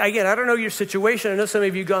 And again, I don't know your situation. I know some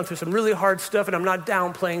of you have gone through some really hard stuff, and I'm not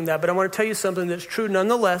downplaying that, but I want to tell you something that's true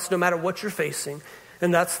nonetheless, no matter what you're facing,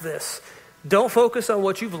 and that's this. Don't focus on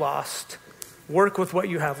what you've lost. Work with what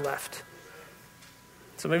you have left.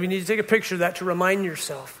 So maybe you need to take a picture of that to remind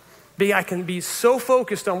yourself. I can be so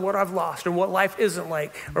focused on what I've lost and what life isn't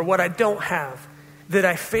like or what I don't have that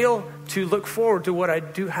I fail to look forward to what I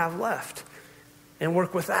do have left and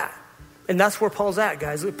work with that. And that's where Paul's at,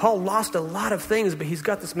 guys. Paul lost a lot of things, but he's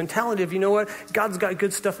got this mentality of, you know what? God's got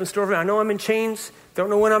good stuff in store for me. I know I'm in chains. Don't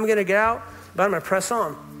know when I'm going to get out, but I'm going to press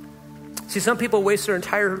on. See, some people waste their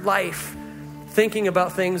entire life thinking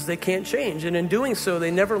about things they can't change. And in doing so, they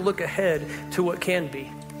never look ahead to what can be.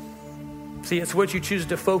 See, it's what you choose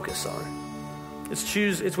to focus on.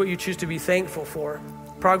 It's what you choose to be thankful for.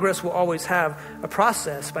 Progress will always have a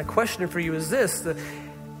process. My question for you is this. The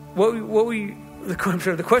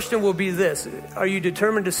question will be this. Are you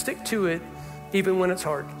determined to stick to it even when it's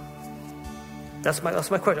hard? That's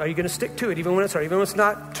my question. Are you going to stick to it even when it's hard? Even when it's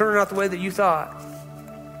not turning out the way that you thought?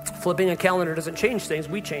 Flipping a calendar doesn't change things.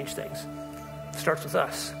 We change things. It starts with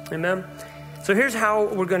us. Amen? So here's how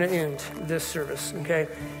we're going to end this service, okay?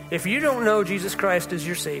 If you don't know Jesus Christ as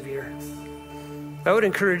your Savior, I would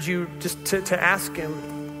encourage you just to ask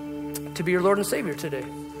Him to be your Lord and Savior today.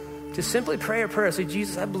 To simply pray a prayer. Say,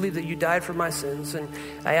 Jesus, I believe that you died for my sins, and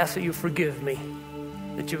I ask that you forgive me,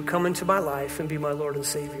 that you would come into my life and be my Lord and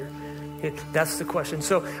Savior. That's the question.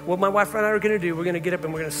 So what my wife and I are going to do, we're going to get up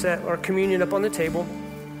and we're going to set our communion up on the table.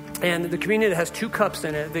 And the communion has 2 cups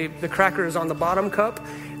in it. The cracker is on the bottom cup,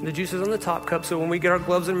 and the juice is on the top cup. So when we get our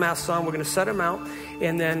gloves and masks on, we're going to set them out.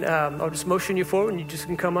 And then I'll just motion you forward, and you just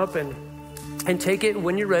can come up and take it.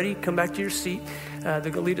 When you're ready, come back to your seat. They're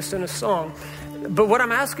going to lead us in a song. But what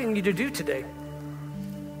I'm asking you to do today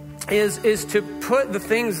is to put the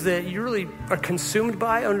things that you really are consumed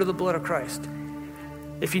by under the blood of Christ.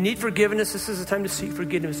 If you need forgiveness, this is the time to seek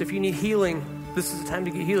forgiveness. If you need healing, this is the time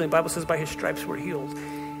to get healing. The Bible says by His stripes we're healed.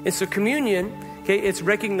 And so communion, okay, it's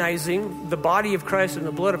recognizing the body of Christ and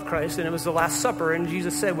the blood of Christ. And it was the Last Supper. And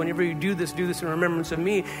Jesus said, whenever you do this in remembrance of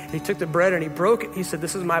me. And He took the bread and He broke it. He said,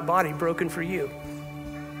 this is my body broken for you.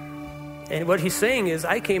 And what He's saying is,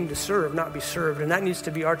 I came to serve, not be served. And that needs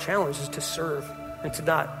to be our challenge, is to serve and to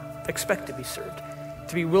not expect to be served.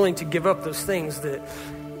 To be willing to give up those things that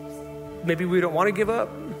maybe we don't want to give up,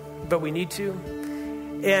 but we need to.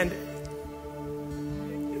 And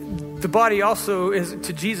the body also is,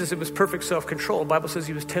 to Jesus, it was perfect self-control. The Bible says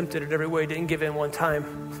He was tempted in every way, didn't give in one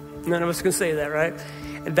time. None of us can say that, right?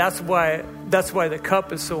 And that's why the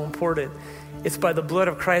cup is so important. It's by the blood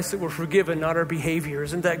of Christ that we're forgiven, not our behavior.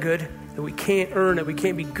 Isn't that good? That we can't earn it, we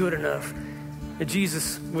can't be good enough. And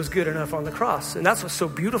Jesus was good enough on the cross. And that's what's so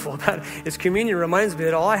beautiful about it, is communion reminds me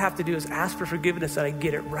that all I have to do is ask for forgiveness and I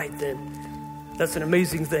get it right then. That's an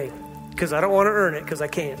amazing thing, because I don't want to earn it, because I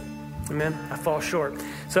can't. Amen? I fall short.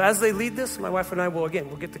 So as they lead this, my wife and I will,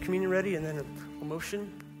 we'll get the communion ready, and then we'll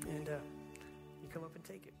motion, and you come up and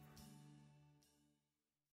take it.